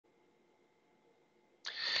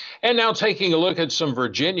And now taking a look at some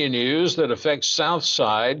Virginia news that affects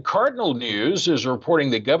Southside. Cardinal News is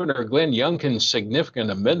reporting that Governor Glenn Youngkin's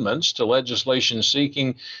significant amendments to legislation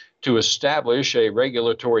seeking to establish a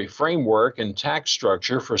regulatory framework and tax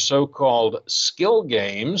structure for so-called skill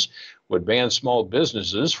games would ban small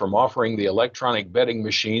businesses from offering the electronic betting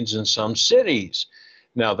machines in some cities.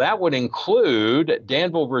 Now, that would include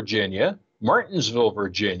Danville, Virginia, Martinsville,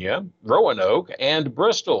 Virginia, Roanoke, and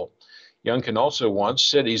Bristol. Youngkin also wants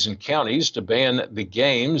cities and counties to ban the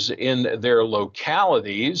games in their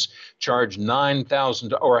localities, charge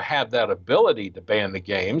 $9,000 or have that ability to ban the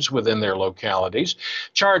games within their localities,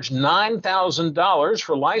 charge $9,000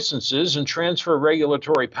 for licenses and transfer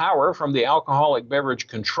regulatory power from the Alcoholic Beverage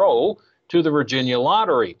Control to the Virginia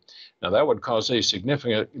Lottery. Now, that would cause a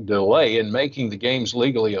significant delay in making the games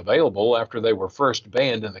legally available after they were first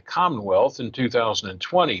banned in the Commonwealth in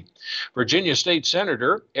 2020. Virginia State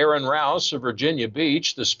Senator Aaron Rouse of Virginia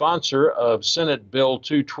Beach, the sponsor of Senate Bill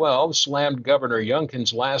 212, slammed Governor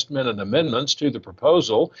Youngkin's last-minute amendments to the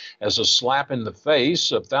proposal as a slap in the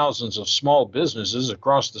face of thousands of small businesses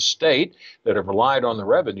across the state that have relied on the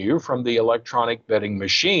revenue from the electronic betting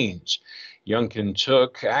machines. Youngkin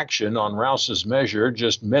took action on Rouse's measure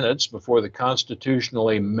just minutes before the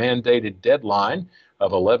constitutionally mandated deadline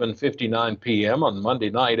of 11:59 p.m. on Monday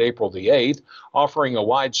night, April the 8th, offering a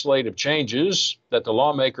wide slate of changes that the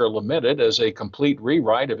lawmaker lamented as a complete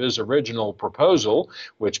rewrite of his original proposal,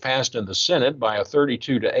 which passed in the Senate by a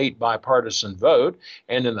 32-8 bipartisan vote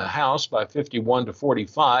and in the House by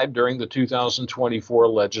 51-45 during the 2024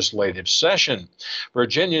 legislative session.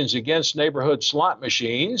 Virginians Against Neighborhood Slot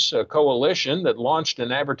Machines, a coalition that launched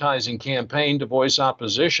an advertising campaign to voice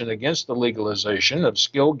opposition against the legalization of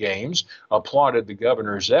skill games, applauded the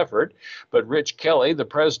governor's effort. But Rich Kelly, the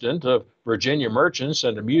president of Virginia Merchants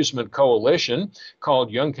and Amusement Coalition,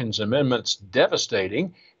 called Youngkin's amendments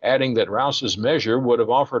devastating, adding that Rouse's measure would have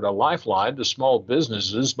offered a lifeline to small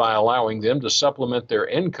businesses by allowing them to supplement their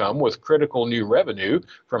income with critical new revenue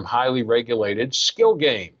from highly regulated skill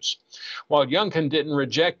games. While Youngkin didn't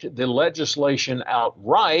reject the legislation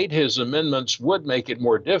outright, his amendments would make it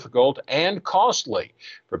more difficult and costly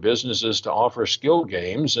for businesses to offer skill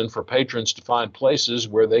games and for patrons to find places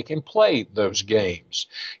where they can play those games.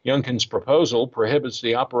 Youngkin's proposal prohibits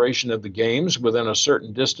the operation of the games within a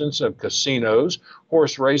certain distance of casinos,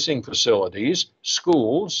 horse racing facilities,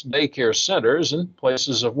 schools, daycare centers, and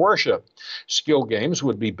places of worship. Skill games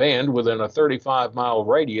would be banned within a 35-mile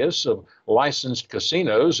radius of licensed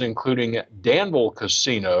casinos, including Danville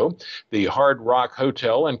Casino, the Hard Rock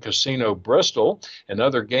Hotel and Casino Bristol, and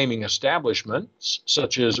other gaming establishments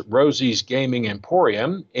such as Rosie's Gaming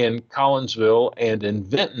Emporium in Collinsville and in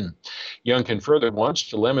Vinton. Youngkin further wants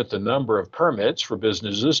to limit the number of permits for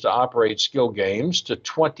businesses to operate skill games to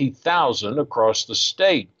 20,000 across the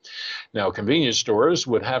state. Now, convenience stores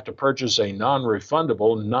would have to purchase a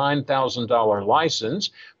non-refundable $9,000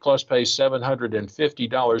 license, plus pay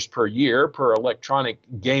 $750 per year per electronic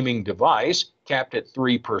gaming device, capped at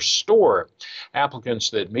 3 per store.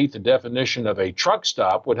 Applicants that meet the definition of a truck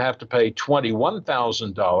stop would have to pay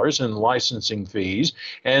 $21,000 in licensing fees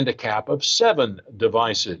and a cap of 7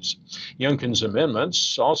 devices. Youngkin's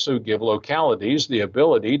amendments also give localities the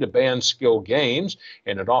ability to ban skill games,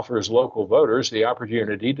 and it offers local voters the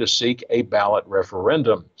opportunity to seek a ballot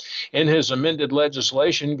referendum. In his amended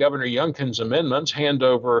legislation, Governor Youngkin's amendments hand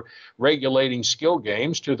over regulating skill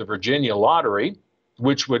games to the Virginia Lottery,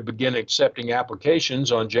 which would begin accepting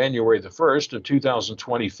applications on January the 1st of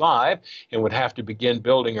 2025 and would have to begin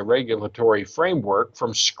building a regulatory framework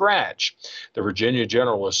from scratch. The Virginia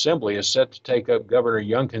General Assembly is set to take up Governor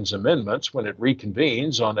Youngkin's amendments when it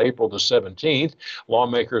reconvenes on April the 17th.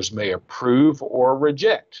 Lawmakers may approve or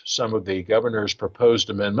reject some of the governor's proposed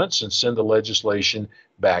amendments and send the legislation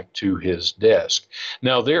back to his desk.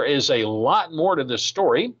 Now, there is a lot more to this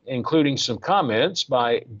story, including some comments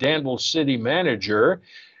by Danville City Manager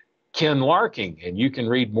Ken Larking, and you can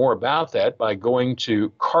read more about that by going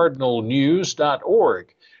to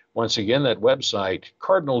cardinalnews.org. Once again, that website,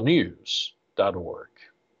 cardinalnews.org.